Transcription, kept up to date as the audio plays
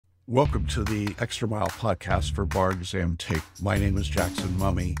Welcome to the Extra Mile podcast for Bar Exam Tape. My name is Jackson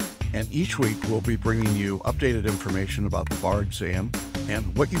Mummy, and each week we'll be bringing you updated information about the bar exam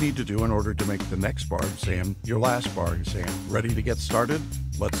and what you need to do in order to make the next bar exam your last bar exam. Ready to get started?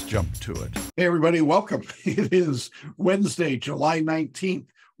 Let's jump to it. Hey, everybody, welcome. It is Wednesday, July 19th.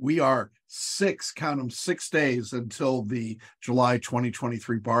 We are six days until the July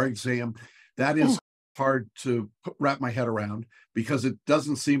 2023 bar exam. That is hard to wrap my head around because it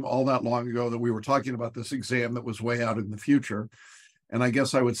doesn't seem all that long ago that we were talking about this exam that was way out in the future. And I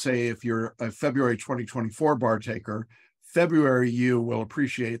guess I would say if you're a February 2024 bar taker, February you will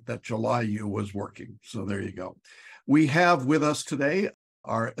appreciate that July you was working. So there you go. We have with us today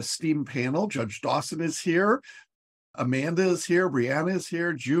our esteemed panel. Judge Dawson is here. Amanda is here. Brianna is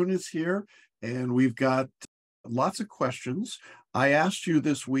here. June is here. And we've got lots of questions. I asked you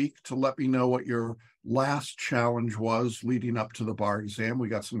this week to let me know what your last challenge was leading up to the bar exam. We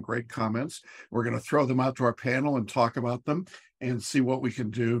got some great comments. We're going to throw them out to our panel and talk about them and see what we can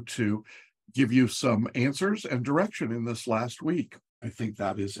do to give you some answers and direction in this last week. I think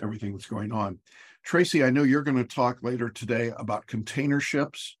that is everything that's going on. Tracy, I know you're going to talk later today about container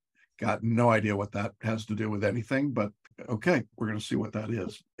ships. Got no idea what that has to do with anything, but okay, we're going to see what that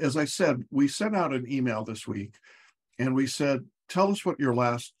is. As I said, we sent out an email this week and we said, tell us what your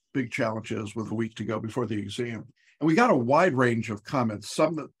last big challenge is with a week to go before the exam. And we got a wide range of comments.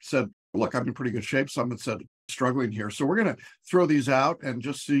 Some that said, look, I'm in pretty good shape. Some that said, struggling here. So we're going to throw these out and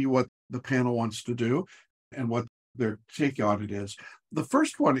just see what the panel wants to do and what their take on it is. The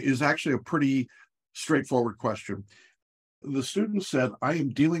first one is actually a pretty straightforward question. The student said, I am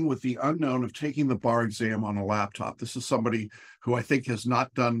dealing with the unknown of taking the bar exam on a laptop. This is somebody who I think has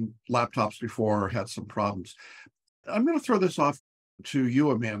not done laptops before or had some problems. I'm going to throw this off to you,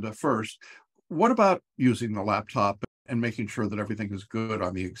 Amanda, first. What about using the laptop and making sure that everything is good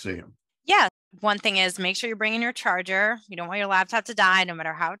on the exam? Yeah. One thing is make sure you're bringing your charger. You don't want your laptop to die, no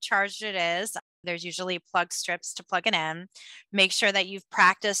matter how charged it is. There's usually plug strips to plug it in. Make sure that you've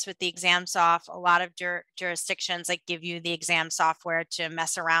practiced with the exam soft. A lot of jurisdictions give you the exam software to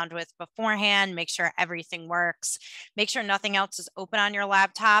mess around with beforehand. Make sure everything works. Make sure nothing else is open on your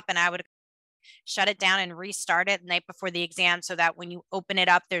laptop. And I would shut it down and restart it the night before the exam so that when you open it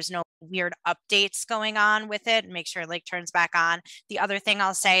up, there's no weird updates going on with it, and make sure it turns back on. The other thing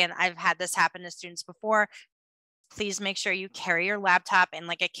I'll say, and I've had this happen to students before, please make sure you carry your laptop in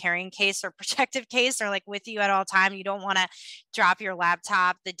a carrying case or protective case or with you at all time. You don't want to drop your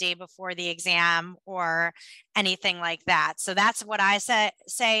laptop the day before the exam or anything like that. So that's what I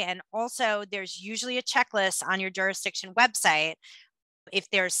say. And also there's usually a checklist on your jurisdiction website if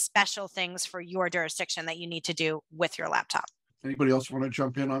there's special things for your jurisdiction that you need to do with your laptop. Anybody else want to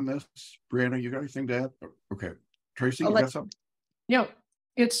jump in on this? Brianna, you got anything to add? Okay. Tracy, you got something? Yeah,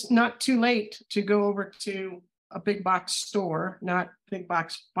 it's not too late to go over to a big box store, not big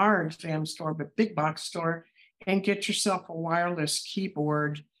box bar exam store, but big box store, and get yourself a wireless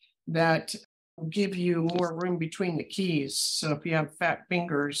keyboard that will give you more room between the keys. So if you have fat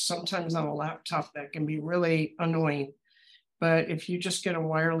fingers, sometimes on a laptop that can be really annoying. But if you just get a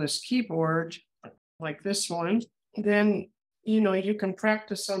wireless keyboard like this one, then you can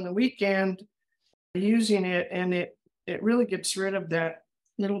practice on the weekend using it, and it really gets rid of that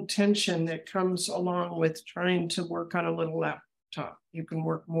little tension that comes along with trying to work on a little laptop. You can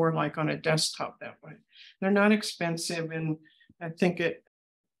work more like on a desktop that way. They're not expensive, and I think it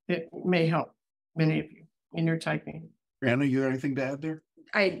may help many of you in your typing. Brianna, you got anything to add there?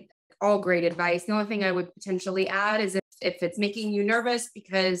 All great advice. The only thing I would potentially add is if it's making you nervous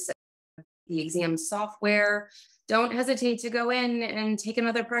because the exam software, don't hesitate to go in and take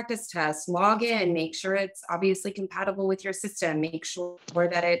another practice test, log in, make sure it's obviously compatible with your system, make sure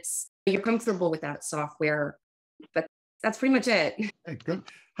that you're comfortable with that software. But that's pretty much it. Hey, good.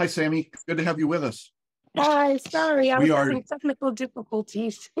 Hi, Sammy. Good to have you with us. Hi, sorry, I was having technical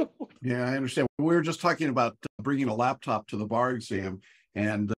difficulties. Yeah, I understand. We were just talking about bringing a laptop to the bar exam,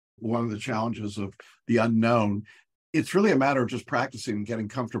 and one of the challenges of the unknown. It's really a matter of just practicing and getting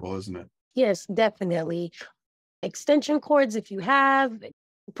comfortable, isn't it? Yes, definitely. Extension cords, if you have,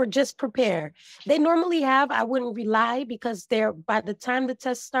 just prepare. They normally have, I wouldn't rely because by the time the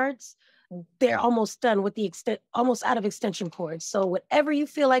test starts, they're almost done with almost out of extension cords. So whatever you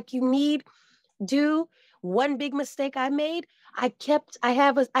feel like you need, do. One big mistake I made,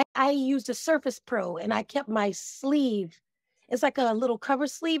 I used a Surface Pro and I kept my sleeve. It's like a little cover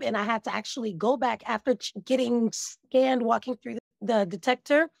sleeve, and I had to actually go back after getting scanned, walking through the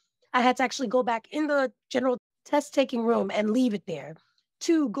detector. I had to actually go back in the general test taking room and leave it there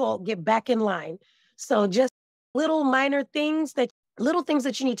to get back in line. So just little minor things that Little things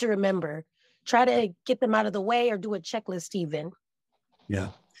that you need to remember. Try to get them out of the way or do a checklist even. Yeah.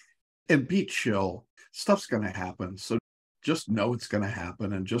 And be chill. Stuff's going to happen. So just know it's going to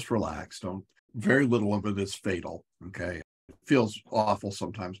happen and just relax. Very little of it is fatal. Okay. It feels awful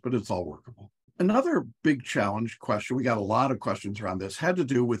sometimes, but it's all workable. Another big challenge question, we got a lot of questions around this, had to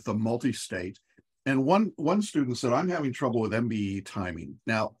do with the multi-state. And one student said, I'm having trouble with MBE timing.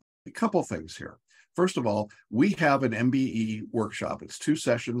 Now, a couple things here. First of all, we have an MBE workshop. It's 2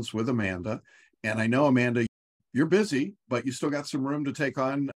 sessions with Amanda. And I know, Amanda, you're busy, but you still got some room to take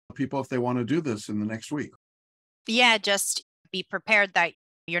on people if they want to do this in the next week. Yeah, just be prepared that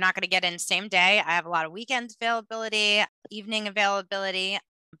you're not going to get in same day. I have a lot of weekend availability, evening availability,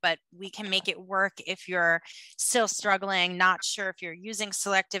 but we can make it work if you're still struggling, not sure if you're using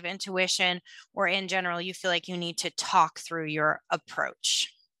selective intuition, or in general, you feel like you need to talk through your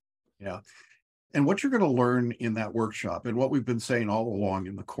approach. Yeah. And what you're going to learn in that workshop, and what we've been saying all along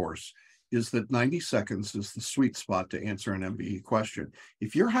in the course, is that 90 seconds is the sweet spot to answer an MBE question.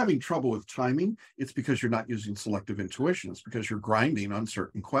 If you're having trouble with timing, it's because you're not using selective intuition. It's because you're grinding on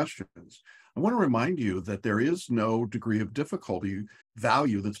certain questions. I want to remind you that there is no degree of difficulty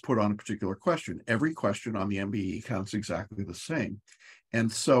value that's put on a particular question. Every question on the MBE counts exactly the same. And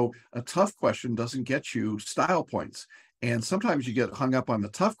so a tough question doesn't get you style points. And sometimes you get hung up on the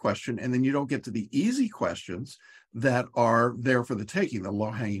tough question, and then you don't get to the easy questions that are there for the taking, the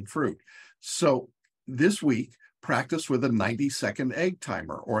low-hanging fruit. So this week, practice with a 90-second egg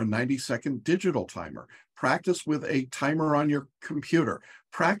timer or a 90-second digital timer. Practice with a timer on your computer.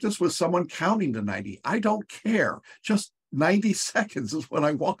 Practice with someone counting to 90. I don't care. Just 90 seconds is what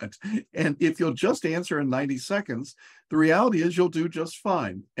I want. And if you'll just answer in 90 seconds, the reality is you'll do just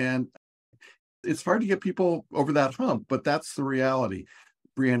fine. And it's hard to get people over that hump, but that's the reality.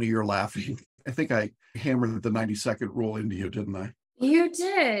 Brianna, you're laughing. I think I hammered the 90-second rule into you, didn't I? You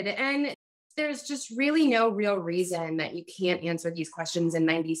did. And there's just really no real reason that you can't answer these questions in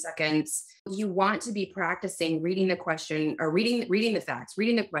 90 seconds. You want to be practicing reading the question or reading the facts,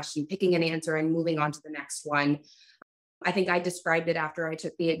 reading the question, picking an answer and moving on to the next one. I think I described it after I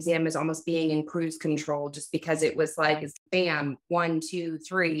took the exam as almost being in cruise control, just because it was like, bam, 1, 2,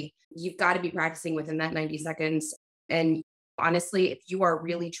 3. You've got to be practicing within that 90 seconds. And honestly, if you are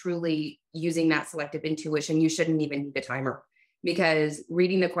really, truly using that selective intuition, you shouldn't even need a timer, because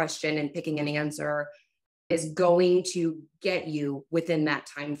reading the question and picking an answer is going to get you within that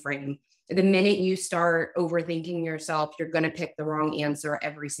time frame. The minute you start overthinking yourself, you're going to pick the wrong answer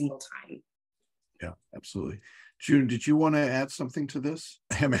every single time. Yeah, absolutely. June, did you want to add something to this?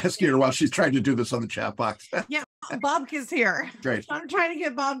 I'm asking her while she's trying to do this on the chat box. Yeah, Bobka's here. Great. I'm trying to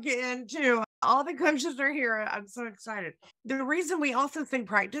get Bobka in too. All the coaches are here. I'm so excited. The reason we also think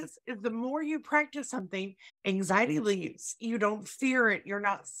practice is the more you practice something, anxiety leaves. You don't fear it. You're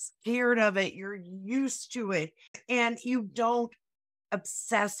not scared of it. You're used to it. And you don't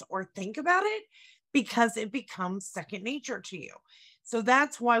obsess or think about it because it becomes second nature to you. So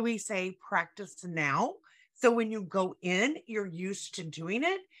that's why we say practice now. So when you go in, you're used to doing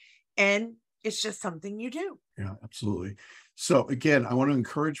it, and it's just something you do. Yeah, absolutely. So again, I want to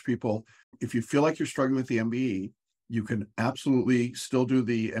encourage people, if you feel like you're struggling with the MBE, you can absolutely still do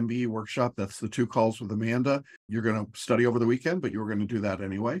the MBE workshop. That's the 2 calls with Amanda. You're going to study over the weekend, but you were going to do that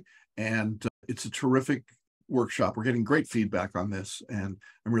anyway. And it's a terrific workshop. We're getting great feedback on this, and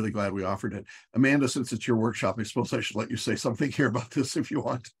I'm really glad we offered it. Amanda, since it's your workshop, I suppose I should let you say something here about this if you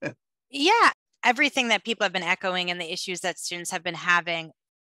want. Yeah. Everything that people have been echoing and the issues that students have been having,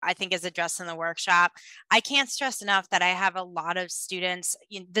 I think, is addressed in the workshop. I can't stress enough that I have a lot of students,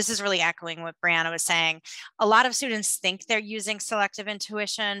 this is really echoing what Brianna was saying. A lot of students think they're using selective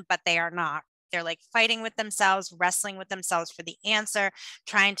intuition, but they are not. They're like fighting with themselves, wrestling with themselves for the answer,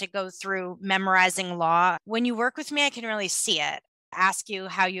 trying to go through memorizing law. When you work with me, I can really see it. Ask you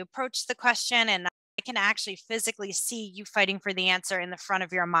how you approach the question, and I can actually physically see you fighting for the answer in the front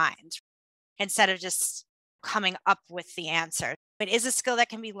of your mind, instead of just coming up with the answer. It is a skill that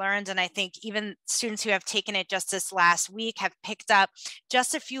can be learned. And I think even students who have taken it just this last week have picked up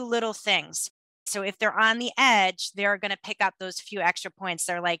just a few little things. So if they're on the edge, they're going to pick up those few extra points.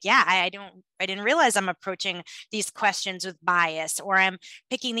 They're like, yeah, I didn't realize I'm approaching these questions with bias, or I'm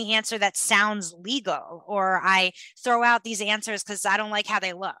picking the answer that sounds legal, or I throw out these answers because I don't like how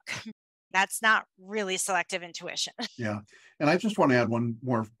they look. That's not really selective intuition. Yeah. And I just want to add one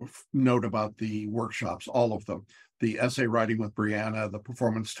more note about the workshops, all of them. The essay writing with Brianna, the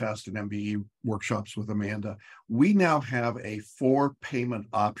performance test and MBE workshops with Amanda. We now have a 4 payment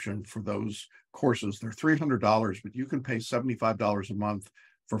option for those courses. They're $300, but you can pay $75 a month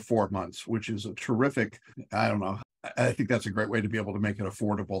for 4 months, which is a terrific, I don't know I think that's a great way to be able to make it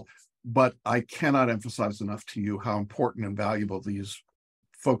affordable. But I cannot emphasize enough to you how important and valuable these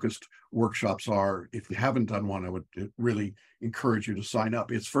focused workshops are. If you haven't done one, I would really encourage you to sign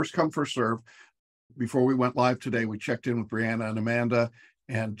up. It's first come, first serve. Before we went live today, we checked in with Brianna and Amanda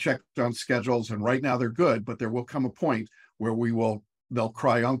and checked on schedules. And right now they're good, but there will come a point where they'll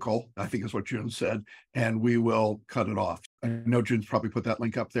cry uncle, I think is what June said, and we will cut it off. I know June's probably put that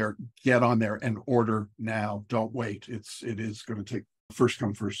link up there. Get on there and order now. Don't wait. It is going to take first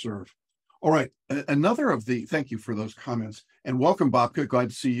come, first serve. All right. Thank you for those comments. And welcome, Babka. Glad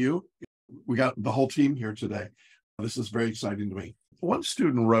to see you. We got the whole team here today. This is very exciting to me. One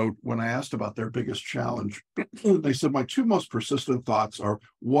student wrote, when I asked about their biggest challenge, they said, my two most persistent thoughts are,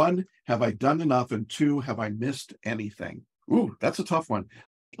 one, have I done enough? And two, have I missed anything? Ooh, that's a tough one.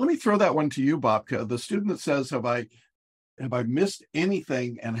 Let me throw that one to you, Babka. The student that says, have I missed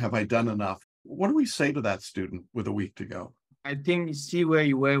anything and have I done enough? What do we say to that student with a week to go? I think see where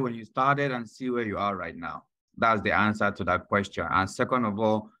you were when you started and see where you are right now. That's the answer to that question. And second of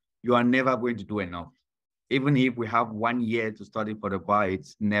all, you are never going to do enough. Even if we have 1 year to study for the bar,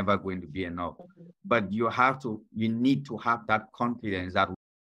 it's never going to be enough. But you need to have that confidence that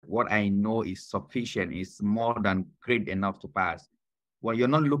what I know is sufficient, is more than great enough to pass. Well, you're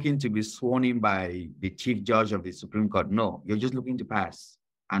not looking to be sworn in by the Chief Judge of the Supreme Court. No, you're just looking to pass.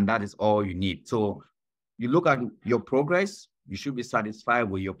 And that is all you need. So you look at your progress, you should be satisfied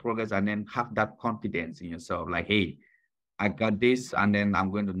with your progress and then have that confidence in yourself. Like, hey, I got this, and then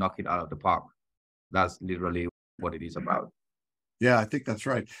I'm going to knock it out of the park. That's literally what it is about. Yeah, I think that's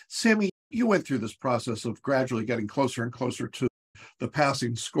right. Sammy, you went through this process of gradually getting closer and closer to the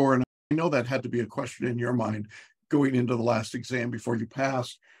passing score. And I know that had to be a question in your mind going into the last exam before you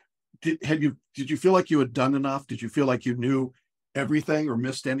passed. Did you feel like you had done enough? Did you feel like you knew everything or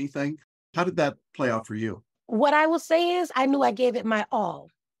missed anything? How did that play out for you? What I will say is I knew I gave it my all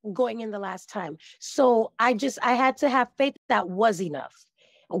going in the last time. So I had to have faith that was enough.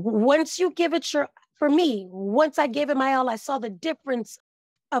 Once you give it once I gave it my all, I saw the difference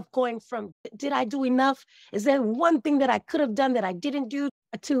of going from, did I do enough? Is there one thing that I could have done that I didn't do,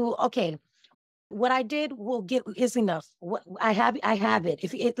 to, okay, what I did is enough. What I have it.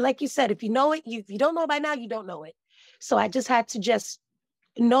 If it, like you said, if you know it, if you don't know it by now, you don't know it. So I just had to just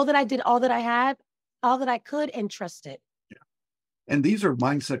know that I did all that I had, all that I could, and trust it. Yeah. And these are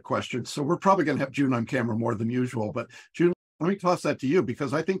mindset questions. So we're probably going to have June on camera more than usual, but June, let me toss that to you,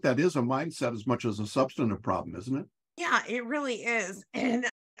 because I think that is a mindset as much as a substantive problem, isn't it? Yeah, it really is. And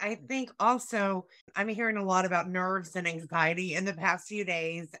I think also I'm hearing a lot about nerves and anxiety in the past few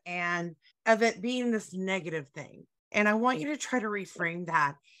days, and of it being this negative thing. And I want you to try to reframe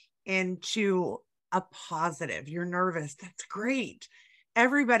that into a positive. You're nervous. That's great.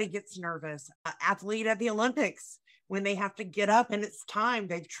 Everybody gets nervous. Athlete at the Olympics, when they have to get up and it's time,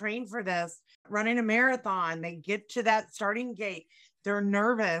 they've trained for this, running a marathon, they get to that starting gate, they're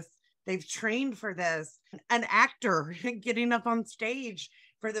nervous, they've trained for this. An actor getting up on stage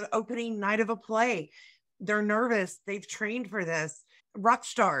for the opening night of a play, they're nervous, they've trained for this. Rock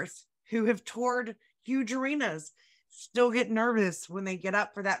stars who have toured huge arenas still get nervous when they get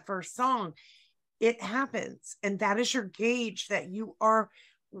up for that first song. It happens. And that is your gauge that you are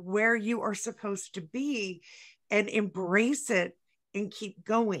where you are supposed to be, and embrace it and keep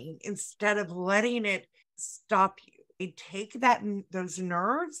going instead of letting it stop you. You take those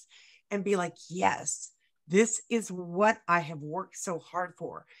nerves and be like, yes, this is what I have worked so hard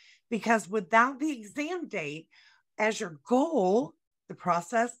for. Because without the exam date as your goal, the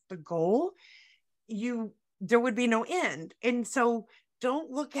process, the goal, there would be no end. And so don't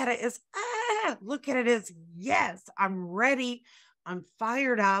look at it as, look at it as, yes, I'm ready, I'm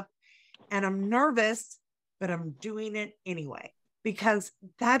fired up, and I'm nervous, but I'm doing it anyway, because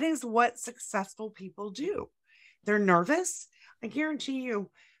that is what successful people do. They're nervous. I guarantee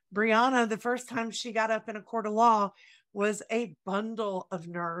you, Brianna, the first time she got up in a court of law, was a bundle of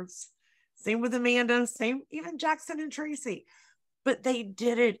nerves. Same with Amanda, same, even Jackson and Tracy, but they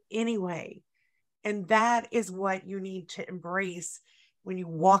did it anyway. And that is what you need to embrace when you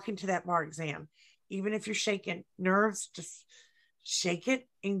walk into that bar exam. Even if you're shaking, nerves, just shake it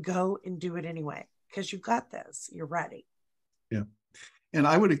and go and do it anyway, because you got this, you're ready. Yeah. And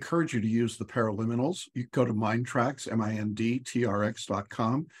I would encourage you to use the Paraliminals. You go to Mindtracks,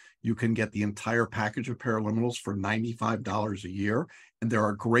 MINDTRX.com. You can get the entire package of Paraliminals for $95 a year. And there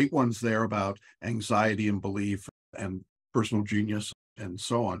are great ones there about anxiety and belief and personal genius and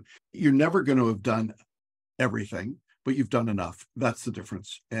so on. You're never going to have done everything, but you've done enough. That's the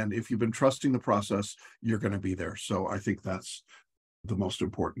difference. And if you've been trusting the process, you're going to be there. So I think that's the most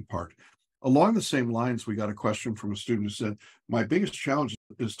important part. Along the same lines, we got a question from a student who said, my biggest challenge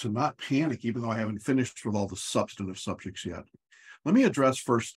is to not panic, even though I haven't finished with all the substantive subjects yet. Let me address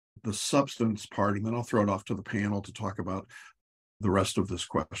first the substance part, and then I'll throw it off to the panel to talk about the rest of this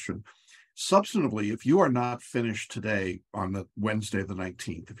question. Substantively, if you are not finished today on the Wednesday, the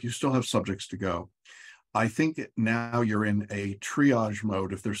 19th, if you still have subjects to go, I think now you're in a triage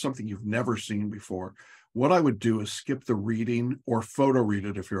mode. If there's something you've never seen before, what I would do is skip the reading or photo read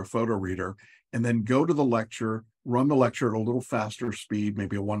it if you're a photo reader, and then go to the lecture, run the lecture at a little faster speed,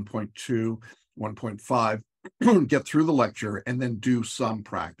 maybe a 1.2, 1.5, get through the lecture, and then do some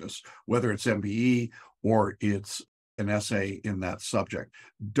practice, whether it's MBE or it's an essay in that subject.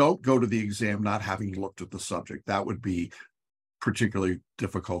 Don't go to the exam not having looked at the subject. That would be particularly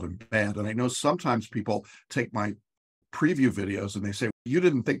difficult and bad. And I know sometimes people take my preview videos and they say, you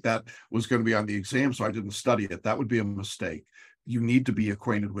didn't think that was going to be on the exam, so I didn't study it. That would be a mistake. You need to be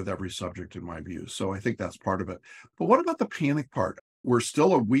acquainted with every subject, in my view. So I think that's part of it. But what about the panic part? We're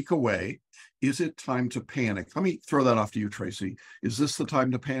still a week away. Is it time to panic? Let me throw that off to you, Tracy. Is this the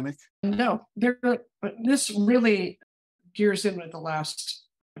time to panic? No, this really gears in with the last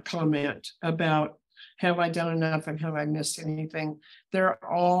comment about have I done enough and have I missed anything? They're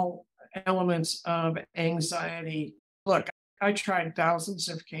all elements of anxiety. Look, I tried thousands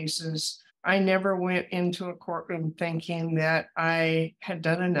of cases. I never went into a courtroom thinking that I had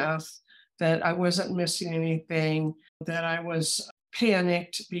done enough, that I wasn't missing anything, that I was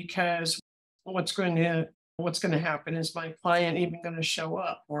panicked because what's going to happen? Is my client even going to show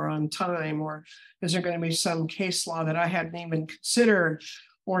up or on time? Or is there going to be some case law that I hadn't even considered,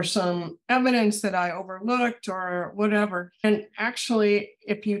 or some evidence that I overlooked, or whatever? And actually,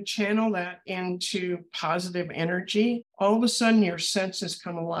 if you channel that into positive energy, all of a sudden your senses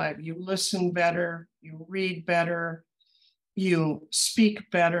come alive. You listen better, you read better, you speak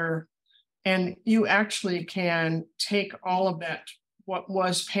better, and you actually can take all of that, what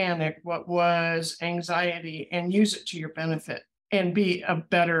was panic, what was anxiety, and use it to your benefit and be a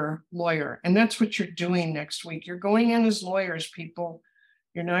better lawyer. And that's what you're doing next week. You're going in as lawyers, people.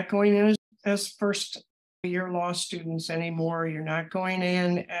 You're not going in as first year law students anymore. You're not going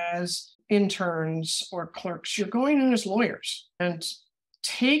in as interns or clerks. You're going in as lawyers. And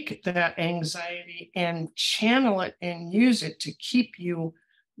take that anxiety and channel it and use it to keep you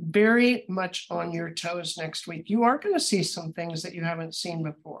very much on your toes next week. You are going to see some things that you haven't seen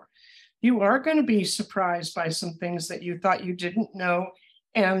before. You are going to be surprised by some things that you thought you didn't know,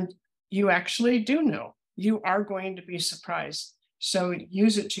 and you actually do know. You are going to be surprised. So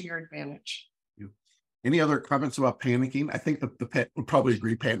use it to your advantage. Any other comments about panicking? I think that the pet would probably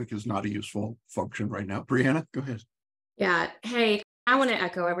agree panic is not a useful function right now. Brianna, go ahead. Yeah. Hey, I want to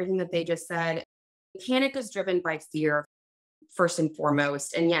echo everything that they just said. Panic is driven by fear, first and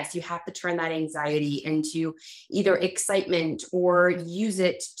foremost. And yes, you have to turn that anxiety into either excitement or use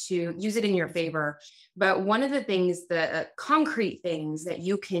it in your favor. But one of the things, the concrete things that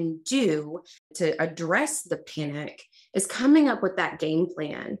you can do to address the panic is coming up with that game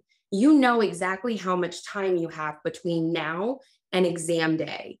plan. You know exactly how much time you have between now and exam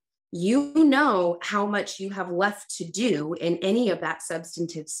day. You know how much you have left to do in any of that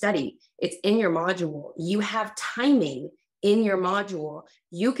substantive study. It's in your module. You have timing in your module.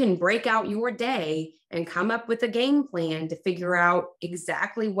 You can break out your day and come up with a game plan to figure out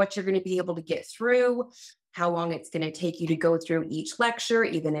exactly what you're going to be able to get through, how long it's going to take you to go through each lecture.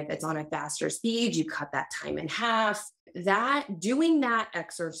 Even if it's on a faster speed, you cut that time in half. Doing that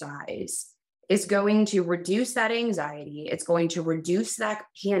exercise is going to reduce that anxiety. It's going to reduce that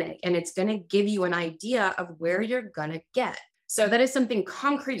panic, and it's going to give you an idea of where you're going to get. So that is something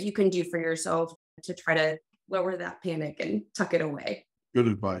concrete you can do for yourself to try to lower that panic and tuck it away. Good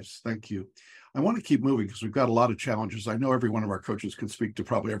advice. Thank you. I want to keep moving because we've got a lot of challenges. I know every one of our coaches can speak to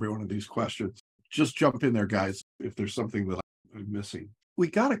probably every one of these questions. Just jump in there, guys, if there's something that I'm missing. We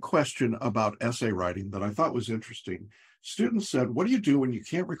got a question about essay writing that I thought was interesting. Students said, what do you do when you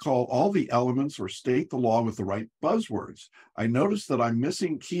can't recall all the elements or state the law with the right buzzwords? I noticed that I'm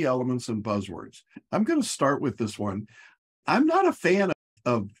missing key elements and buzzwords. I'm going to start with this one. I'm not a fan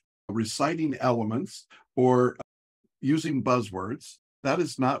of reciting elements or using buzzwords. That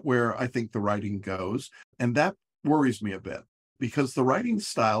is not where I think the writing goes. And that worries me a bit because the writing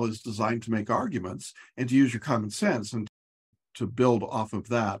style is designed to make arguments and to use your common sense and to build off of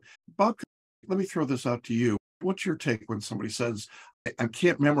that. Bob, let me throw this out to you. What's your take when somebody says, I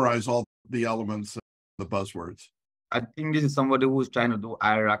can't memorize all the elements and the buzzwords? I think this is somebody who's trying to do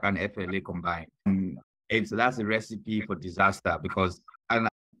IRAC and FLA combined. And that's a recipe for disaster because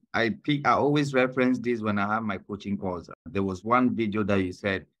I always reference this when I have my coaching calls. There was one video that you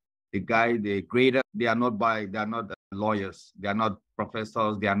said, the grader, they are not lawyers, they are not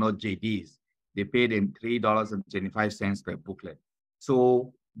professors, they are not JDs. They pay them $3.25 per booklet.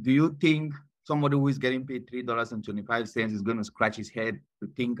 So do you think somebody who is getting paid $3.25 is going to scratch his head to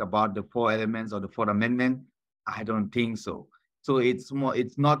think about the 4 elements of the Fourth Amendment? I don't think so. So it's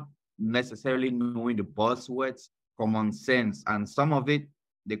not necessarily knowing the buzzwords, common sense, and some of it,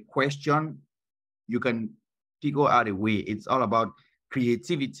 the question, you can figure out a way. It's all about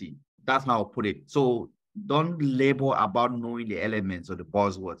creativity. That's how I'll put it. So don't label about knowing the elements or the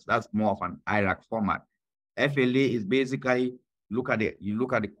buzzwords. That's more of an IRAC format. FLA is basically you look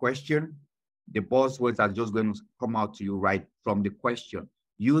at the question, the buzzwords are just going to come out to you right from the question.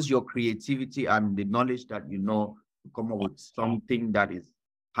 Use your creativity and the knowledge that you know to come up with something that is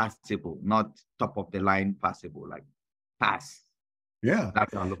passable, not top of the line passable, like pass. Yeah.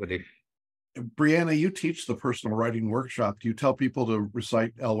 That's how I look at it. Brianna, you teach the personal writing workshop. Do you tell people to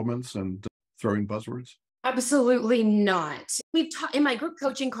recite elements and throwing buzzwords? Absolutely not. We've talked in my group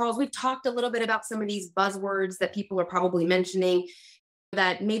coaching calls, we've talked a little bit about some of these buzzwords that people are probably mentioning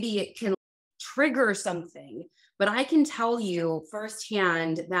that maybe it can trigger something. But I can tell you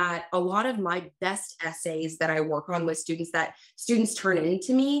firsthand that a lot of my best essays that I work on with students that students turn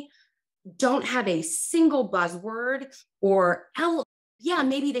into me don't have a single buzzword or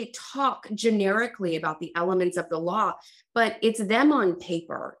maybe they talk generically about the elements of the law, but it's them on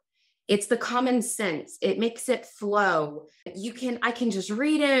paper. It's the common sense. It makes it flow. I can just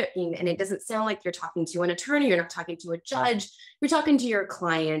read it and it doesn't sound like you're talking to an attorney. You're not talking to a judge. You're talking to your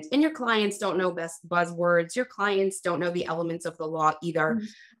client, and your clients don't know best buzzwords. Your clients don't know the elements of the law either. Mm-hmm.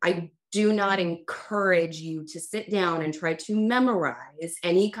 I do not encourage you to sit down and try to memorize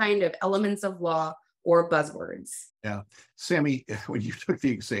any kind of elements of law or buzzwords. Yeah. Sammy, when you took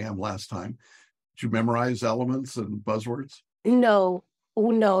the exam last time, did you memorize elements and buzzwords? No,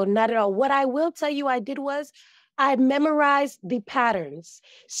 not at all. What I will tell you I did was I memorized the patterns.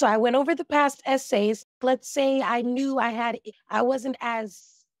 So I went over the past essays. Let's say I knew I wasn't as,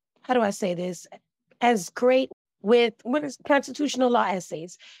 how do I say this, as great with constitutional law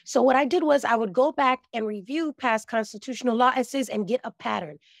essays. So what I did was I would go back and review past constitutional law essays and get a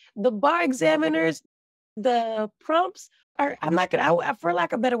pattern. The bar examiners, the prompts are, for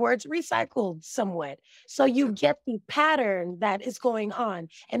lack of better words, recycled somewhat. So you get the pattern that is going on.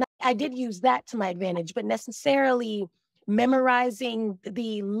 And I did use that to my advantage, but necessarily memorizing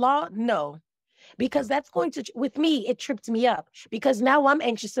the law, no. Because that's with me, it tripped me up. Because now I'm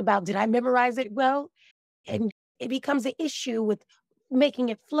anxious about, did I memorize it well? And it becomes an issue with making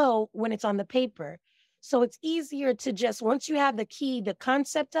it flow when it's on the paper. So it's easier to just, once you have the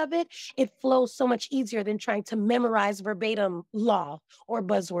concept of it, it flows so much easier than trying to memorize verbatim law or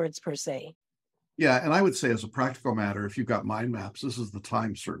buzzwords per se. Yeah, and I would say as a practical matter, if you've got mind maps, this is the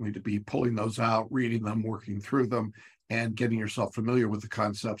time certainly to be pulling those out, reading them, working through them, and getting yourself familiar with the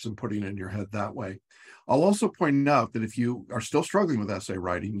concepts and putting it in your head that way. I'll also point out that if you are still struggling with essay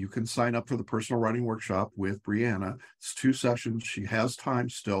writing, you can sign up for the personal writing workshop with Brianna. It's 2 sessions. She has time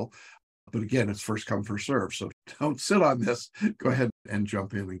still. But again, it's first come, first serve. So don't sit on this. Go ahead and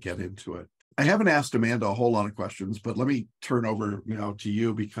jump in and get into it. I haven't asked Amanda a whole lot of questions, but let me turn over to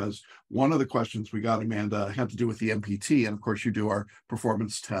you, because one of the questions we got, Amanda, had to do with the MPT. And of course, you do our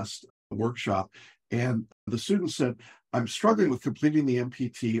performance test workshop. And the student said, I'm struggling with completing the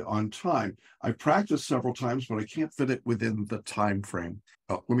MPT on time. I've practiced several times, but I can't fit it within the time frame.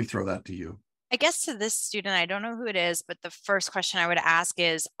 Oh, let me throw that to you. I guess to this student, I don't know who it is, but the first question I would ask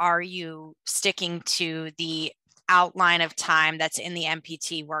is, are you sticking to the outline of time that's in the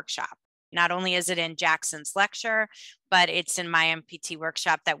MPT workshop? Not only is it in Jackson's lecture, but it's in my MPT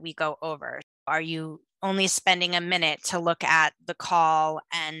workshop that we go over. Are you only spending a minute to look at the call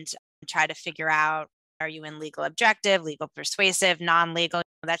and try to figure out, are you in legal objective, legal persuasive, non-legal?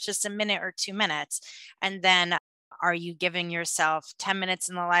 That's just a minute or 2 minutes. And then are you giving yourself 10 minutes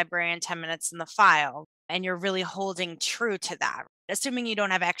in the library and 10 minutes in the file? And you're really holding true to that, assuming you don't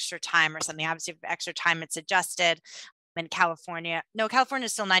have extra time or something. Obviously, if you have extra time, it's adjusted. In California, no, California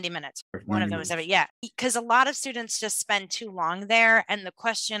is still 90 minutes. One of them is yeah, because a lot of students just spend too long there. And the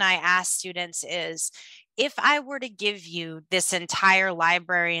question I ask students is, if I were to give you this entire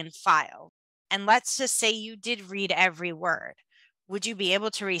library and file, and let's just say you did read every word, would you be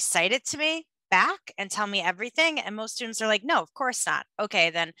able to recite it to me back and tell me everything? And most students are like, no, of course not. Okay,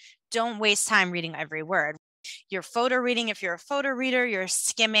 then don't waste time reading every word. You're photo reading if you're a photo reader, you're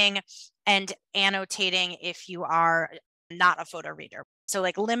skimming and annotating if you are not a photo reader. So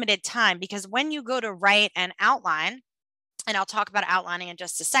like limited time, because when you go to write an outline, and I'll talk about outlining in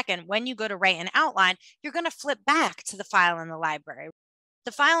just a second, when you go to write an outline, you're going to flip back to the file in the library.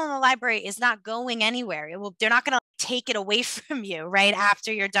 The file in the library is not going anywhere. They're not going to take it away from you right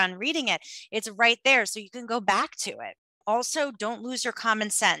after you're done reading it. It's right there, so you can go back to it. Also, don't lose your common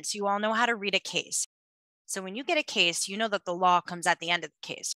sense. You all know how to read a case. So when you get a case, you know that the law comes at the end of the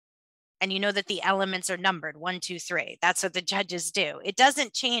case. And you know that the elements are numbered 1, 2, 3. That's what the judges do. It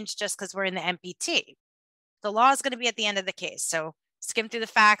doesn't change just because we're in the MPT. The law is going to be at the end of the case. So skim through the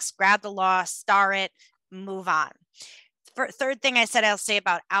facts, grab the law, star it, move on. Third thing I'll say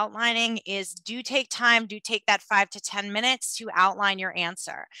about outlining is do take time, do take that 5 to 10 minutes to outline your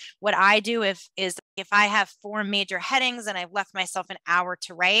answer. What I do is if I have 4 major headings and I've left myself an hour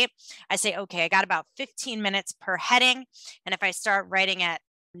to write, I say, okay, I got about 15 minutes per heading. And if I start writing at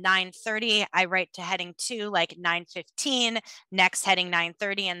 9:30, I write to heading 2, like 9:15, next heading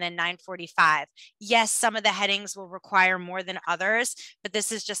 9:30, and then 9:45. Yes, some of the headings will require more than others, but this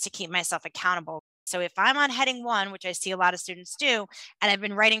is just to keep myself accountable. So if I'm on heading 1, which I see a lot of students do, and I've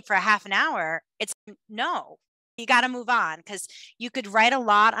been writing for a half an hour, it's no, you got to move on, because you could write a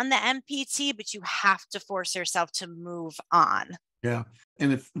lot on the MPT, but you have to force yourself to move on. Yeah.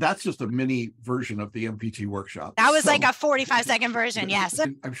 And if that's just a mini version of the MPT workshop. That was like a 45-second version. Yes.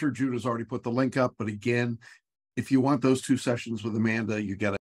 I'm sure Judah's already put the link up, but again, if you want those 2 sessions with Amanda, you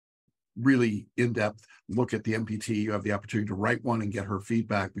get a really in-depth look at the MPT. You have the opportunity to write one and get her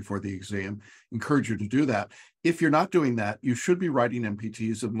feedback before the exam. Encourage you to do that. If you're not doing that, you should be writing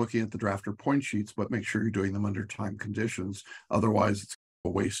MPTs and looking at the drafter point sheets, but make sure you're doing them under time conditions. Otherwise, it's a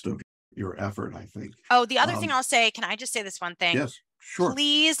waste of your effort, I think. Oh, the other thing I'll say, can I just say this one thing? Yes, sure.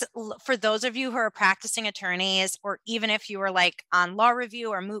 Please, for those of you who are practicing attorneys, or even if you are like on law review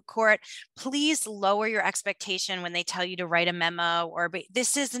or moot court, please lower your expectation when they tell you to write a memo, or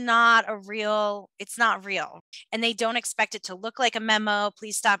this is not it's not real. And they don't expect it to look like a memo.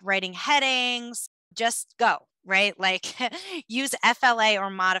 Please stop writing headings. Just go, right? Like use FLA or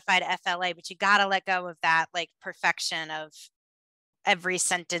modified FLA, but you got to let go of that like perfection of every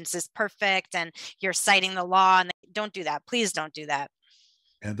sentence is perfect and you're citing the law, and don't do that. Please don't do that.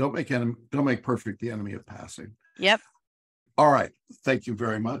 And don't make perfect the enemy of passing. Yep. All right. Thank you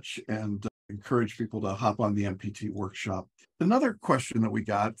very much. And encourage people to hop on the MPT workshop. Another question that we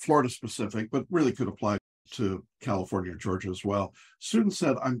got, Florida specific, but really could apply to California or Georgia as well. Student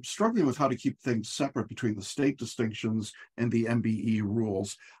said, I'm struggling with how to keep things separate between the state distinctions and the MBE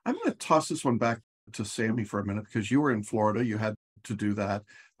rules. I'm going to toss this one back to Sammy for a minute, because you were in Florida. You had to do that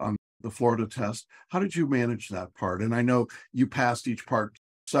on the Florida test. How did you manage that part? And I know you passed each part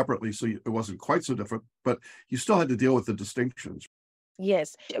separately, so it wasn't quite so different, but you still had to deal with the distinctions.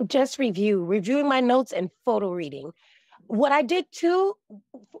 Yes, just reviewing my notes and photo reading. What I did too,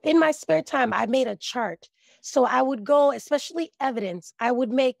 in my spare time, I made a chart. So I would go, especially evidence, I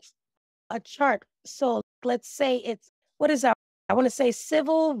would make a chart. So let's say I want to say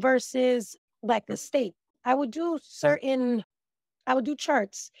civil versus like the state. I would do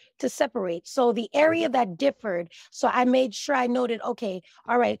charts to separate. So the area that differed, so I made sure I noted, okay,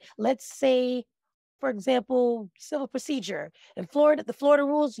 all right, let's say, for example, civil procedure. In Florida, the Florida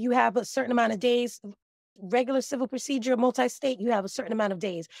rules, you have a certain amount of days. Regular civil procedure, multi-state, you have a certain amount of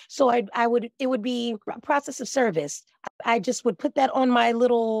days. So it would be a process of service. I just would put that on my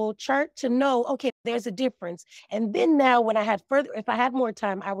little chart to know, okay, there's a difference. And then now when if I had more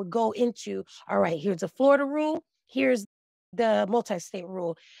time, I would go into, all right, here's a Florida rule, here's the multi-state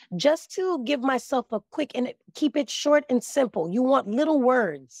rule, just to give myself a quick, and keep it short and simple. You want little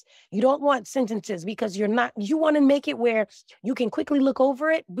words. You don't want sentences, because you want to make it where you can quickly look over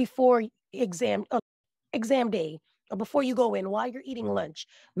it before exam day, or before you go in, while you're eating lunch.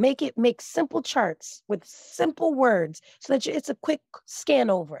 Make simple charts with simple words so that it's a quick scan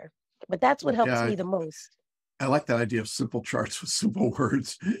over. But that's what helps me the most. I like that idea of simple charts with simple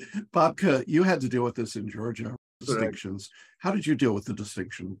words. Babka, you had to deal with this in Georgia. Distinctions. How did you deal with the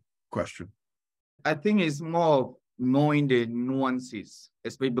distinction question? I think it's more knowing the nuances,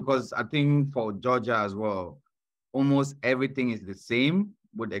 especially because I think for Georgia as well, almost everything is the same,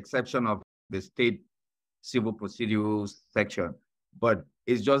 with the exception of the state civil procedural section. But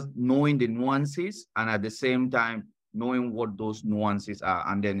it's just knowing the nuances, and at the same time, knowing what those nuances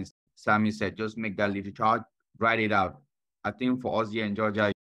are. And then Sammy said, just make that little chart, write it out. I think for us here in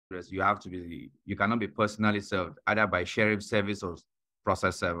Georgia, you cannot be personally served either by sheriff service or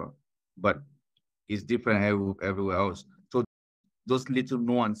process server, but it's different everywhere else. So those little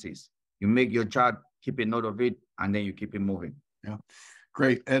nuances, you make your chart, keep a note of it, and then you keep it moving. Yeah,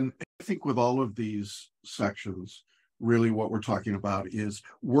 great. And I think with all of these sections, really what we're talking about is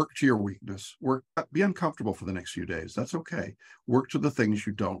work to your weakness. Be uncomfortable for the next few days. That's okay. Work to the things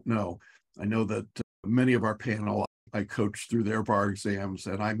you don't know. I know that many of our panel I coached through their bar exams,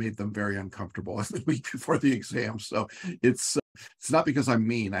 and I made them very uncomfortable the week before the exam. So it's not because I'm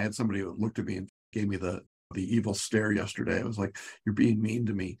mean. I had somebody who looked at me and gave me the evil stare yesterday. I was like, "You're being mean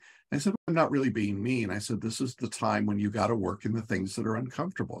to me." I said, "I'm not really being mean." I said, "This is the time when you got to work in the things that are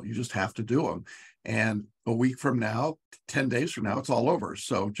uncomfortable. You just have to do them. And a week from now, 10 days from now, it's all over."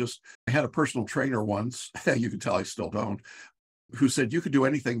 So I had a personal trainer once, you can tell I still don't, who said, "You could do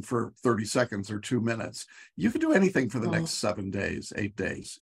anything for 30 seconds or 2 minutes. You could do anything for the next 7 days, 8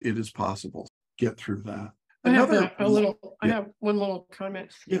 days. It is possible. Get through that." I have one little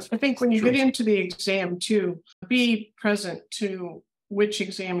comment. Yes, I think when you sure. get into the exam too, be present to which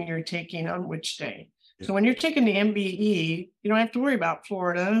exam you're taking on which day. Yeah. So when you're taking the MBE, you don't have to worry about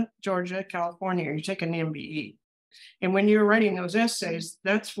Florida, Georgia, California. You're taking the MBE. And when you're writing those essays,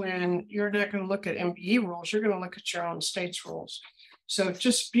 that's when you're not going to look at MBE rules. You're going to look at your own state's rules. So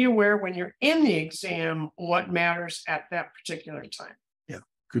just be aware when you're in the exam, what matters at that particular time. Yeah,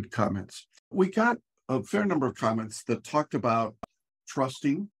 good comments. We got a fair number of comments that talked about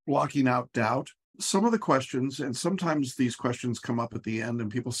trusting, blocking out doubt. Some of the questions, and sometimes these questions come up at the end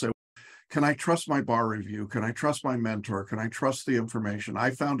and people say, "Can I trust my bar review? Can I trust my mentor? Can I trust the information?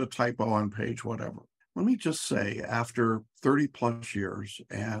 I found a typo on page whatever." Let me just say, after 30 plus years,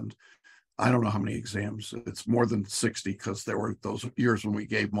 and I don't know how many exams, it's more than 60 because there were those years when we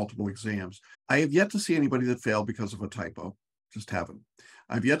gave multiple exams. I have yet to see anybody that failed because of a typo. Just haven't.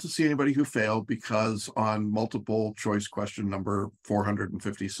 I've yet to see anybody who failed because on multiple choice question number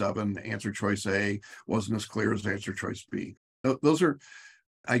 457, answer choice A wasn't as clear as answer choice B.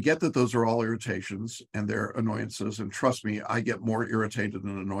 I get that those are all irritations and they're annoyances. And trust me, I get more irritated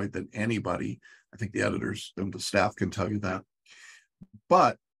and annoyed than anybody. I think the editors and the staff can tell you that.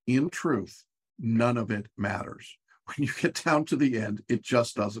 But in truth, none of it matters. When you get down to the end, it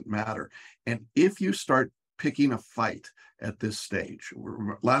just doesn't matter. And if you start picking a fight at this stage,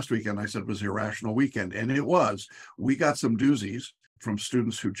 last weekend I said it was Irrational Weekend, and it was. We got some doozies from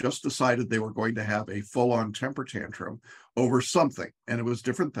students who just decided they were going to have a full-on temper tantrum over something, and it was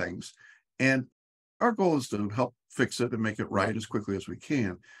different things. And our goal is to help fix it and make it right as quickly as we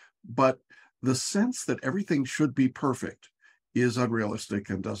can. But the sense that everything should be perfect is unrealistic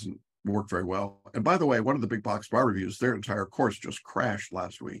and doesn't work very well. And by the way, one of the big box bar reviews, their entire course just crashed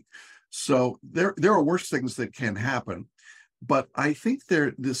last week. So there are worse things that can happen. But I think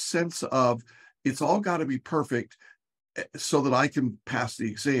this sense of it's all got to be perfect so that I can pass the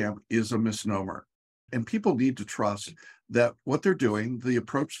exam is a misnomer. And people need to trust that what they're doing, the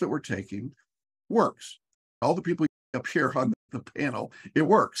approach that we're taking, works. All the people up here on the panel, it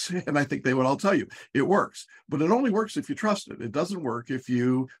works. And I think they would all tell you it works. But it only works if you trust it. It doesn't work if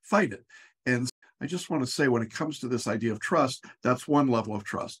you fight it. And I just want to say, when it comes to this idea of trust, that's one level of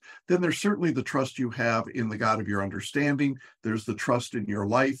trust. Then there's certainly the trust you have in the God of your understanding. There's the trust in your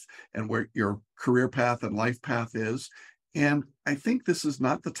life and where your career path and life path is. And I think this is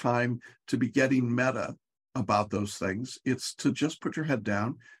not the time to be getting meta about those things. It's to just put your head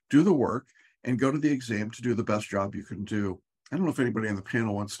down, do the work, and go to the exam to do the best job you can do. I don't know if anybody on the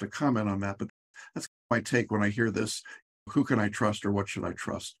panel wants to comment on that, but that's my take when I hear this, who can I trust or what should I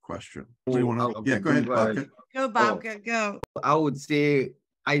trust question. Yeah, go ahead, Bob. Go, Bob, go. I would say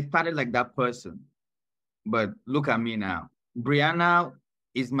I started like that person, but look at me now. Brianna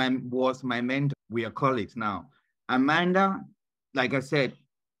was my mentor. We are colleagues now. Amanda, like I said,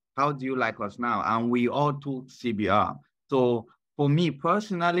 how do you like us now? And we all took CBR. So for me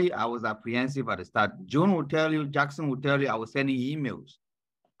personally, I was apprehensive at the start. June will tell you, Jackson will tell you, I was sending emails.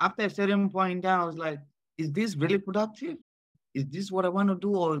 After a certain point in time, I was like, is this really productive? Is this what I want to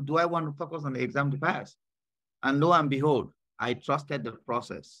do? Or do I want to focus on the exam to pass? And lo and behold, I trusted the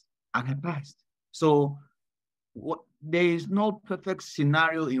process and I passed. So there is no perfect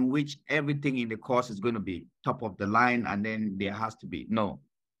scenario in which everything in the course is going to be top of the line and then there has to be. No,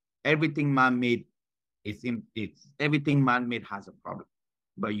 everything man-made everything man-made has a problem.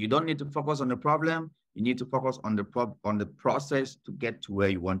 But you don't need to focus on the problem. You need to focus on the process to get to where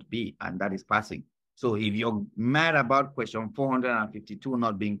you want to be, and that is passing. So if you're mad about question 452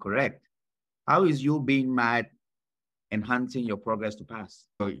 not being correct, how is you being mad enhancing your progress to pass?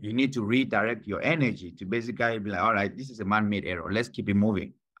 So you need to redirect your energy to basically be like, all right, this is a man-made error. Let's keep it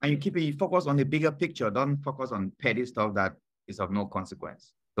moving. And you focus on the bigger picture. Don't focus on petty stuff that is of no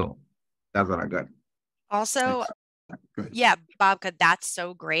consequence. So that's what I got. Also, yeah, Bobka, that's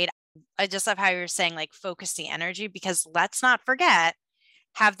so great. I just love how you're saying, like, focus the energy, because let's not forget,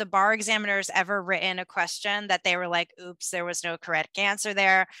 have the bar examiners ever written a question that they were like, oops, there was no correct answer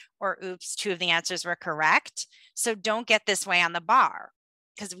there, or oops, 2 of the answers were correct? So don't get this way on the bar,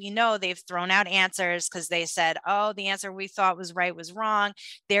 because we know they've thrown out answers because they said, oh, the answer we thought was right was wrong.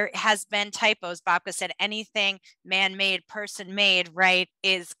 There has been typos. Babka said anything man-made, person-made, right,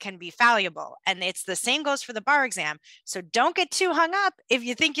 can be fallible. And it's the same goes for the bar exam. So don't get too hung up if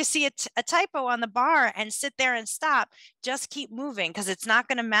you think you see a typo on the bar and sit there and stop. Just keep moving because it's not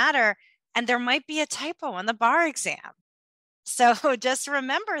going to matter. And there might be a typo on the bar exam. So just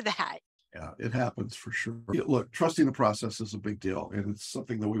remember that. Yeah, it happens for sure. Look, trusting the process is a big deal, and it's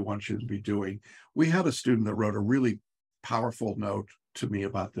something that we want you to be doing. We had a student that wrote a really powerful note to me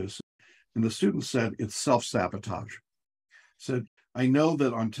about this, and the student said it's self-sabotage. Said, I know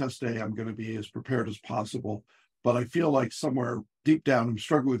that on test day I'm going to be as prepared as possible, but I feel like somewhere deep down I'm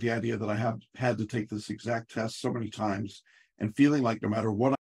struggling with the idea that I have had to take this exact test so many times and feeling like no matter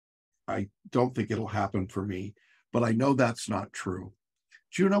what I don't think it'll happen for me, but I know that's not true.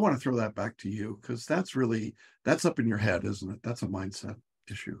 June, I want to throw that back to you because that's up in your head, isn't it? That's a mindset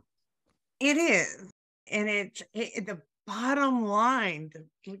issue. It is. And the bottom line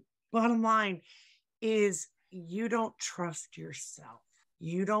is you don't trust yourself.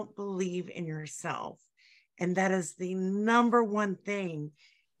 You don't believe in yourself. And that is the number one thing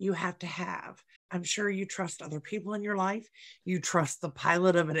you have to have. I'm sure you trust other people in your life. You trust the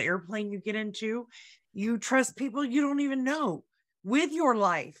pilot of an airplane you get into. You trust people you don't even know with your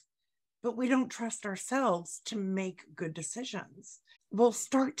life, but we don't trust ourselves to make good decisions. Well,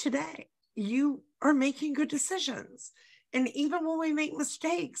 start today. You are making good decisions. And even when we make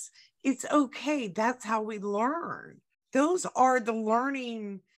mistakes, it's okay. That's how we learn. Those are the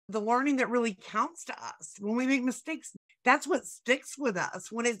learning that really counts to us. When we make mistakes, that's what sticks with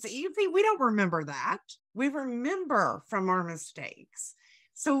us. When it's easy, we don't remember that. We remember from our mistakes.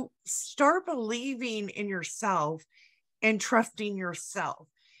 So start believing in yourself and trusting yourself.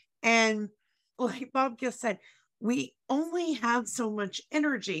 And like Bob just said, we only have so much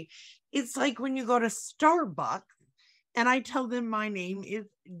energy. It's like when you go to Starbucks and I tell them my name is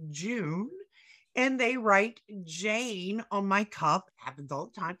June and they write Jane on my cup, happens all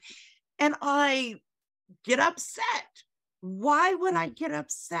the time, and I get upset. Why would I get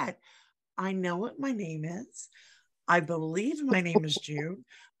upset? I know what my name is. I believe my name is June.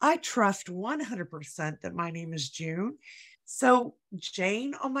 I trust 100% that my name is June. So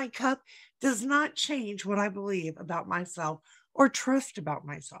Jane on my cup does not change what I believe about myself or trust about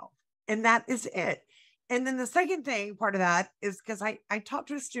myself. And that is it. And then the second thing, part of that is because I talked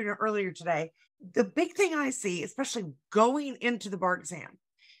to a student earlier today. The big thing I see, especially going into the bar exam,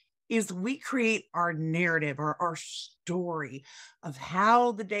 is we create our narrative or our story of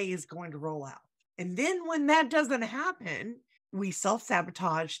how the day is going to roll out. And then when that doesn't happen, we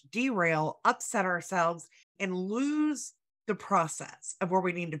self-sabotage, derail, upset ourselves, and lose the process of where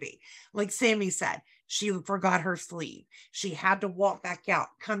we need to be. Like Sammy said, she forgot her sleeve. She had to walk back out,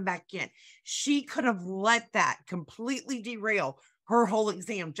 come back in. She could have let that completely derail her whole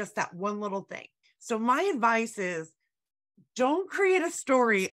exam, just that one little thing. So my advice is don't create a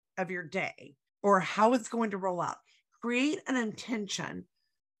story of your day or how it's going to roll out. Create an intention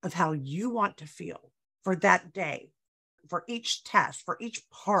of how you want to feel for that day, for each test, for each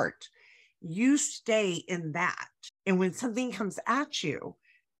part. You stay in that. And when something comes at you,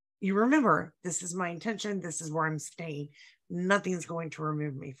 you remember, this is my intention. This is where I'm staying. Nothing's going to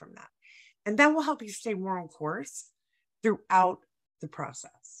remove me from that. And that will help you stay more on course throughout the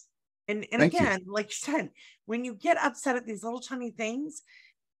process. And again, like you said, when you get upset at these little tiny things,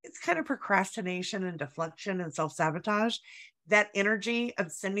 it's kind of procrastination and deflection and self-sabotage. That energy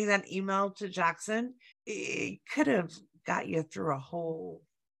of sending that email to Jackson, it could have got you through a whole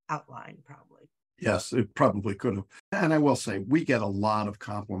outline, probably. Yes, it probably could have. And I will say, we get a lot of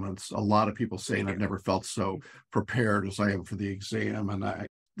compliments, a lot of people saying I've never felt so prepared as I am for the exam. And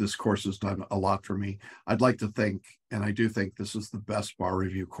this course has done a lot for me. I'd like to think, and I do think this is the best bar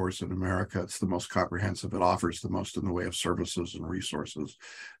review course in America. It's the most comprehensive. It offers the most in the way of services and resources.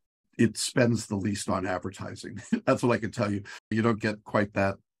 It spends the least on advertising. That's what I can tell you. You don't get quite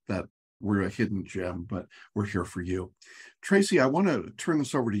that we're a hidden gem, but we're here for you. Tracy, I want to turn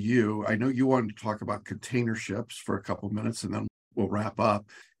this over to you. I know you wanted to talk about container ships for a couple of minutes and then we'll wrap up.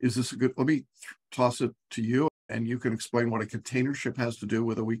 Is this a good, let me toss it to you and you can explain what a container ship has to do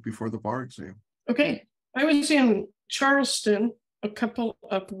with a week before the bar exam. Okay. I was in Charleston a couple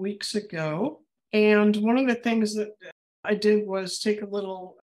of weeks ago, and one of the things that I did was take a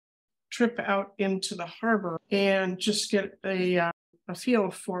little trip out into the harbor and just get a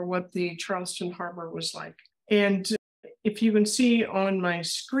feel for what the Charleston harbor was like. And if you can see on my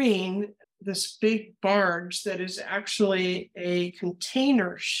screen, this big barge that is actually a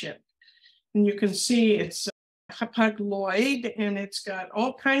container ship. And you can see it's hapagloid, and it's got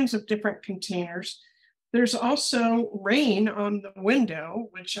all kinds of different containers. There's also rain on the window,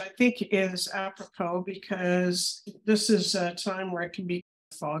 which I think is apropos because this is a time where it can be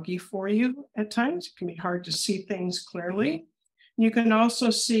foggy for you at times. It can be hard to see things clearly. You can also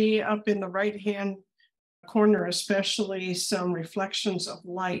see up in the right-hand corner, especially some reflections of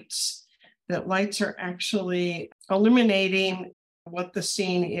lights. That lights are actually illuminating what the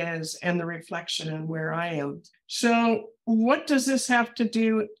scene is and the reflection and where I am. So what does this have to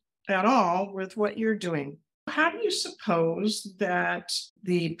do at all with what you're doing? How do you suppose that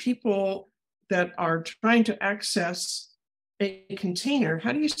the people that are trying to access a container,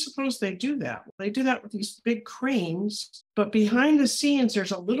 how do you suppose they do that? They do that with these big cranes, but behind the scenes,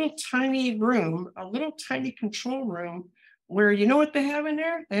 there's a little tiny room, a little tiny control room where you know what they have in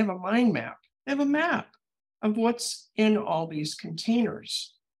there? They have a mind map. They have a map of what's in all these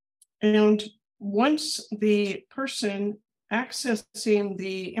containers. And once the person accessing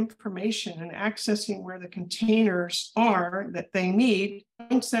the information and accessing where the containers are that they need,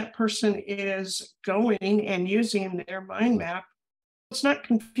 once that person is going and using their mind map, it's not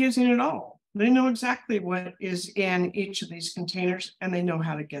confusing at all. They know exactly what is in each of these containers and they know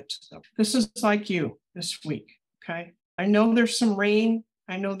how to get to them. This is like you this week, okay? I know there's some rain.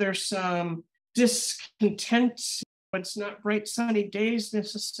 I know there's some discontent. It's not bright sunny days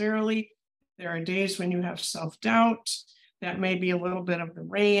necessarily. There are days when you have self-doubt. That may be a little bit of the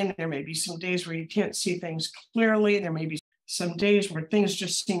rain. There may be some days where you can't see things clearly. There may be some days where things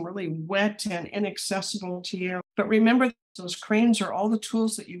just seem really wet and inaccessible to you. But remember, those cranes are all the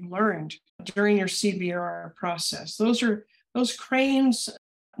tools that you've learned during your CBR process. Those cranes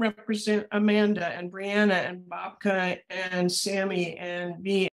represent Amanda and Brianna and Bobka and Sammy and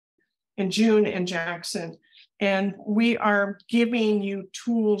me and June and Jackson. And we are giving you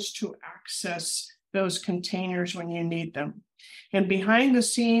tools to access those containers when you need them. And behind the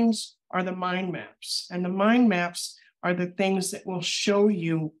scenes are the mind maps. And the mind maps are the things that will show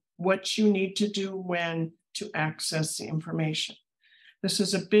you what you need to do when to access the information. This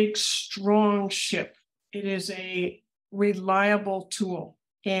is a big, strong ship. It is a reliable tool.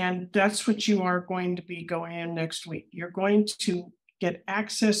 And that's what you are going to be going in next week. You're going to get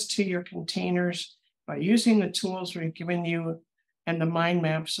access to your containers by using the tools we've given you and the mind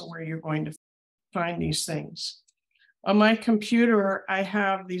maps of where you're going to find these things. On my computer, I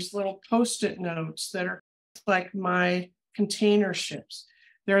have these little Post-it notes that are like my container ships.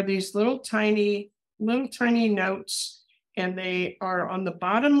 They're these little tiny notes, and they are on the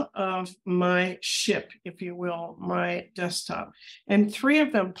bottom of my ship, if you will, my desktop. And 3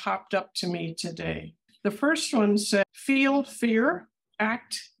 of them popped up to me today. The first one said, feel fear,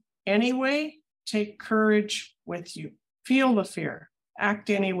 act anyway, take courage with you. Feel the fear, act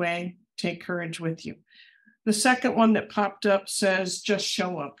anyway, take courage with you. The second one that popped up says, just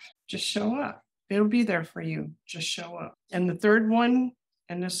show up. Just show up. It'll be there for you. Just show up. And the third one,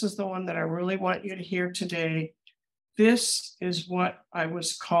 and this is the one that I really want you to hear today, this is what I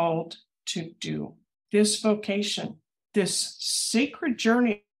was called to do. This vocation, this sacred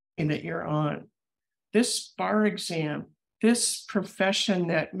journey that you're on, this bar exam, this profession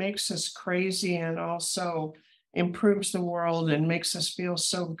that makes us crazy and also improves the world and makes us feel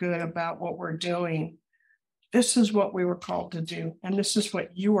so good about what we're doing. This is what we were called to do. And this is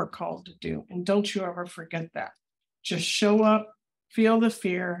what you are called to do. And don't you ever forget that. Just show up, feel the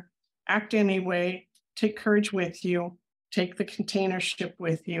fear, act anyway, take courage with you, take the container ship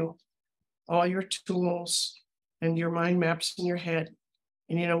with you, all your tools and your mind maps in your head.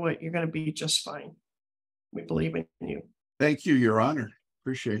 And you know what? You're going to be just fine. We believe in you. Thank you, Your Honor.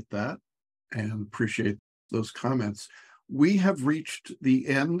 Appreciate that and appreciate those comments. We have reached the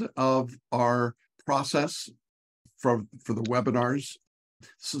end of our process for the webinars.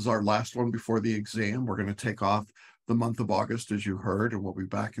 This is our last one before the exam. We're going to take off the month of August, as you heard, and we'll be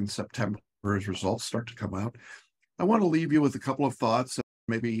back in September as results start to come out. I want to leave you with a couple of thoughts.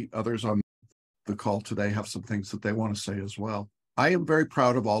 Maybe others on the call today have some things that they want to say as well. I am very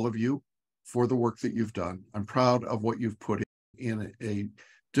proud of all of you for the work that you've done. I'm proud of what you've put in a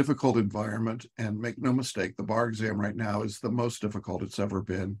difficult environment, and make no mistake, the bar exam right now is the most difficult it's ever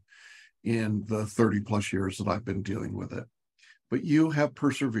been in the 30 plus years that I've been dealing with it. But you have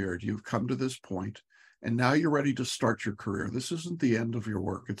persevered, you've come to this point, and now you're ready to start your career. This isn't the end of your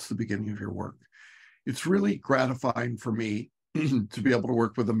work, it's the beginning of your work. It's really gratifying for me to be able to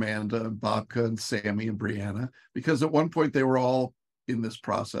work with Amanda and Bobka and Sammy and Brianna, because at one point they were all in this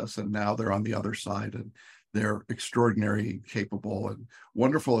process and now they're on the other side, and they're extraordinary, capable, and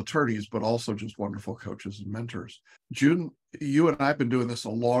wonderful attorneys, but also just wonderful coaches and mentors. June, you and I have been doing this a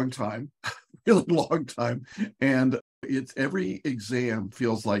long time. really long time. And it's every exam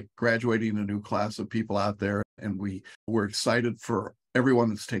feels like graduating a new class of people out there. And we're excited for everyone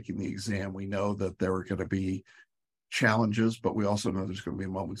that's taking the exam. We know that there are going to be challenges, but we also know there's going to be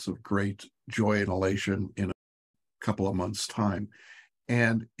moments of great joy and elation in a couple of months' time.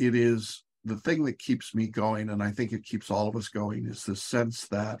 And it is the thing that keeps me going, and I think it keeps all of us going, is the sense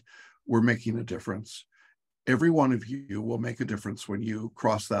that we're making a difference. Every one of you will make a difference when you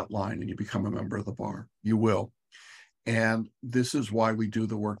cross that line and you become a member of the bar. You will. And this is why we do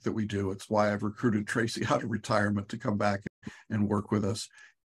the work that we do. It's why I've recruited Tracy out of retirement to come back and work with us.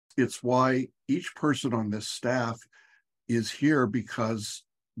 It's why each person on this staff is here, because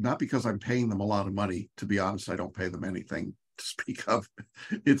not because I'm paying them a lot of money. To be honest, I don't pay them anything to speak of.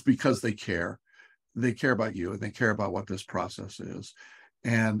 It's because they care. They care about you and they care about what this process is.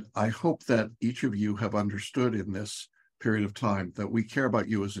 And I hope that each of you have understood in this period of time that we care about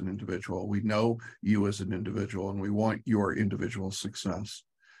you as an individual. We know you as an individual, and we want your individual success.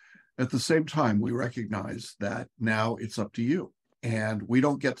 At the same time, we recognize that now it's up to you, and we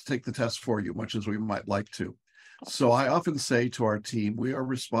don't get to take the test for you, much as we might like to. So I often say to our team, we are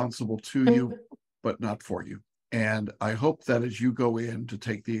responsible to you, but not for you. And I hope that as you go in to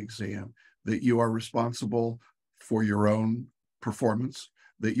take the exam, that you are responsible for your own performance,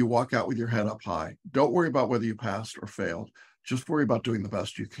 that you walk out with your head up high. Don't worry about whether you passed or failed. Just worry about doing the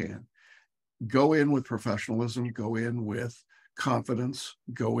best you can. Go in with professionalism, go in with confidence,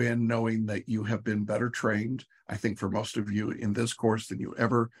 go in knowing that you have been better trained, I think for most of you in this course, than you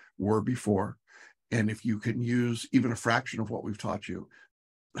ever were before. And if you can use even a fraction of what we've taught you,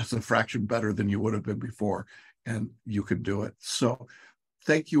 that's a fraction better than you would have been before, and you can do it. So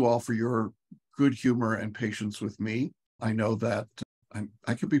thank you all for your good humor and patience with me. I know that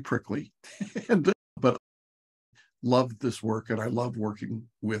I can be prickly, but love this work, and I love working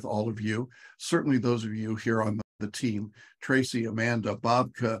with all of you. Certainly those of you here on the team, Tracy, Amanda,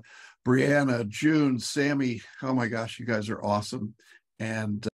 Bobka, Brianna, June, Sammy. Oh my gosh, you guys are awesome.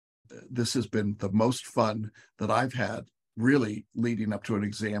 And this has been the most fun that I've had really leading up to an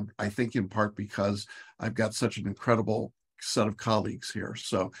exam, I think in part because I've got such an incredible set of colleagues here.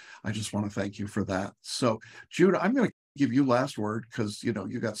 So I just want to thank you for that. So June, I'm going to give you last word because, you know,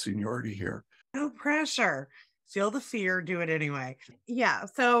 you got seniority here. No pressure. Feel the fear, do it anyway. Yeah.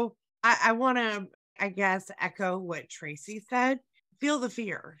 So I want to, I guess, echo what Tracy said. Feel the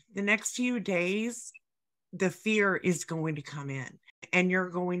fear. The next few days, the fear is going to come in, and you're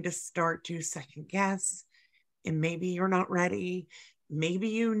going to start to second guess. And maybe you're not ready. Maybe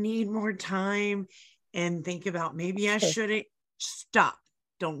you need more time, and think about, maybe I shouldn't. Stop.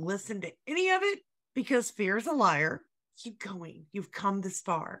 Don't listen to any of it, because fear is a liar. Keep going. You've come this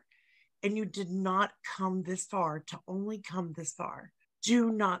far, and you did not come this far to only come this far. Do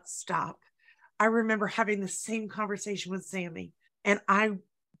not stop. I remember having the same conversation with Sammy, and I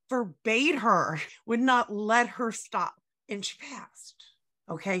forbade her, would not let her stop, and she passed.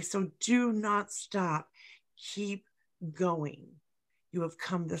 Okay, so do not stop. Keep going. You have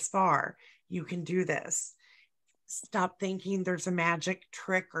come this far. You can do this. Stop thinking there's a magic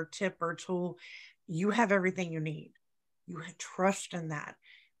trick or tip or tool. You have everything you need. You trust in that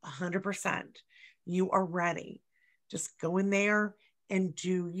 100%. You are ready. Just go in there and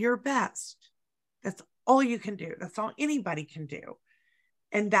do your best. That's all you can do. That's all anybody can do.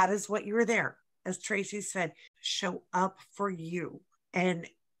 And that is what you're there. As Tracy said, show up for you and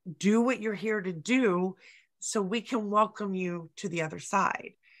do what you're here to do, so we can welcome you to the other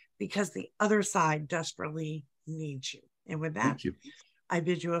side, because the other side desperately needs you. And with that, Thank you. I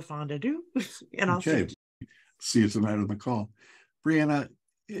bid you a fond adieu, and I'll see you tonight on the call. Brianna,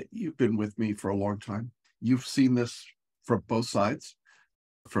 you've been with me for a long time. You've seen this from both sides,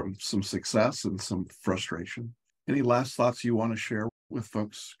 from some success and some frustration. Any last thoughts you want to share with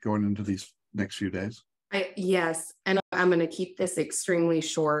folks going into these next few days? Yes, and I'm going to keep this extremely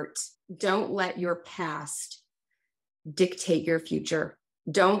short. Don't let your past dictate your future.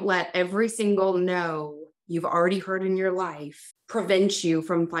 Don't let every single no you've already heard in your life prevent you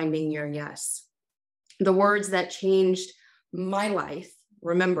from finding your yes. The words that changed my life,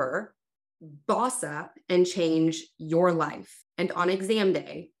 remember, boss up and change your life. And on exam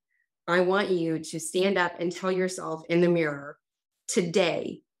day, I want you to stand up and tell yourself in the mirror,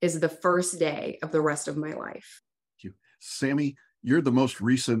 today is the first day of the rest of my life. Thank you. Sammy, you're the most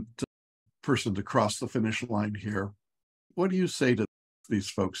recent person to cross the finish line here. What do you say to these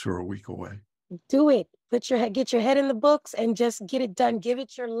folks who are a week away? Do it. Get your head in the books and just get it done. Give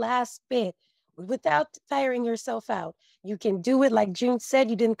it your last bit without tiring yourself out. You can do it. Like June said,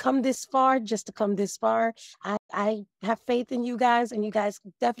 you didn't come this far just to come this far. I have faith in you guys, and you guys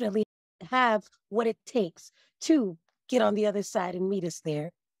definitely have what it takes to get on the other side and meet us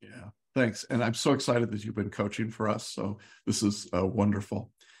there. Yeah, thanks. And I'm so excited that you've been coaching for us. So this is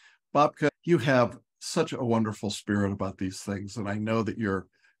wonderful. Babka, you have such a wonderful spirit about these things. And I know that your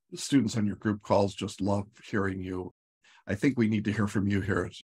students on your group calls just love hearing you. I think we need to hear from you here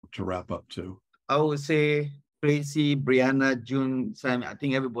to wrap up too. I would say Tracy, Brianna, June, Sam, I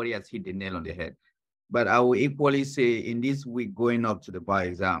think everybody has hit the nail on the head. But I will equally say in this week going up to the bar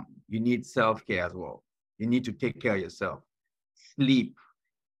exam, you need self-care as well. You need to take care of yourself. Sleep,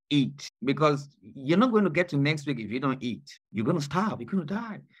 eat, because you're not going to get to next week if you don't eat. You're going to starve, you're going to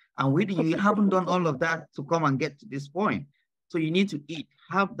die. And you haven't done all of that to come and get to this point. So you need to eat,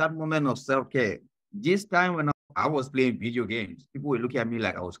 have that moment of self-care. This time when I was playing video games, people were looking at me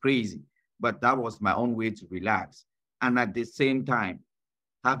like I was crazy, but that was my own way to relax. And at the same time,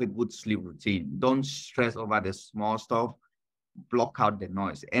 have a good sleep routine. Don't stress over the small stuff. Block out the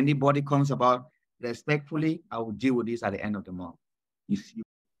noise. Anybody comes about, respectfully, I will deal with this at the end of the month.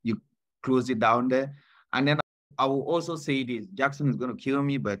 You close it down there. And then I will also say this. Jackson is going to kill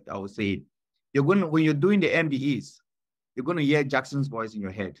me, but I will say it. When you're doing the MBEs, you're going to hear Jackson's voice in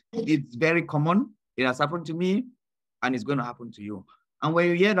your head. It's very common. It has happened to me, and it's going to happen to you. And when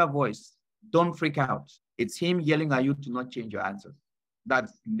you hear that voice, don't freak out. It's him yelling at you to not change your answers.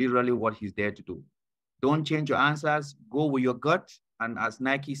 That's literally what he's there to do. Don't change your answers. Go with your gut. And as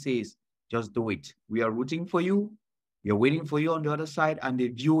Nike says, just do it. We are rooting for you. We are waiting for you on the other side. And the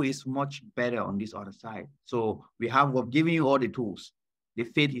view is much better on this other side. So we've given you all the tools. The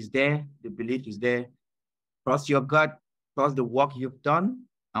faith is there. The belief is there. Trust your gut. Trust the work you've done.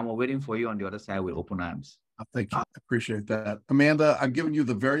 And we're waiting for you on the other side with open arms. Thank you. I appreciate that. Amanda, I'm giving you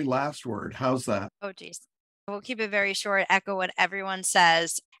the very last word. How's that? Oh, geez. We'll keep it very short, echo what everyone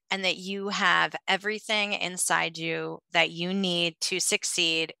says, and that you have everything inside you that you need to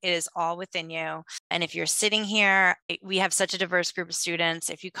succeed. It is all within you. And if you're sitting here, we have such a diverse group of students.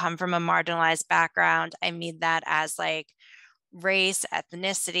 If you come from a marginalized background, I mean that as like race,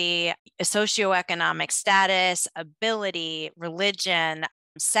 ethnicity, socioeconomic status, ability, religion,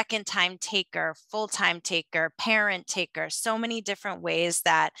 second-time taker, full-time taker, parent taker, so many different ways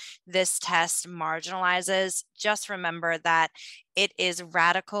that this test marginalizes. Just remember that it is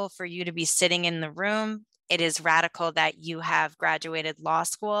radical for you to be sitting in the room. It is radical that you have graduated law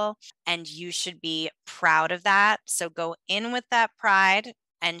school, and you should be proud of that. So go in with that pride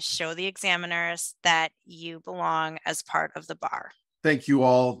and show the examiners that you belong as part of the bar. Thank you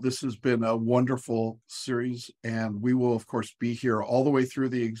all. This has been a wonderful series, and we will, of course, be here all the way through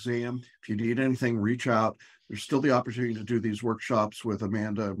the exam. If you need anything, reach out. There's still the opportunity to do these workshops with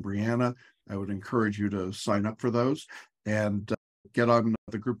Amanda and Brianna. I would encourage you to sign up for those and get on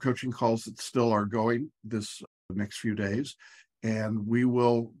the group coaching calls that still are going this next few days. And we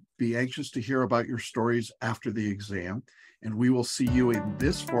will be anxious to hear about your stories after the exam. And we will see you in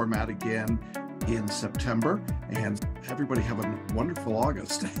this format again in September, and everybody have a wonderful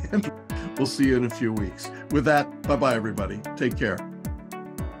August. And we'll see you in a few weeks. With that, bye-bye, everybody. Take care.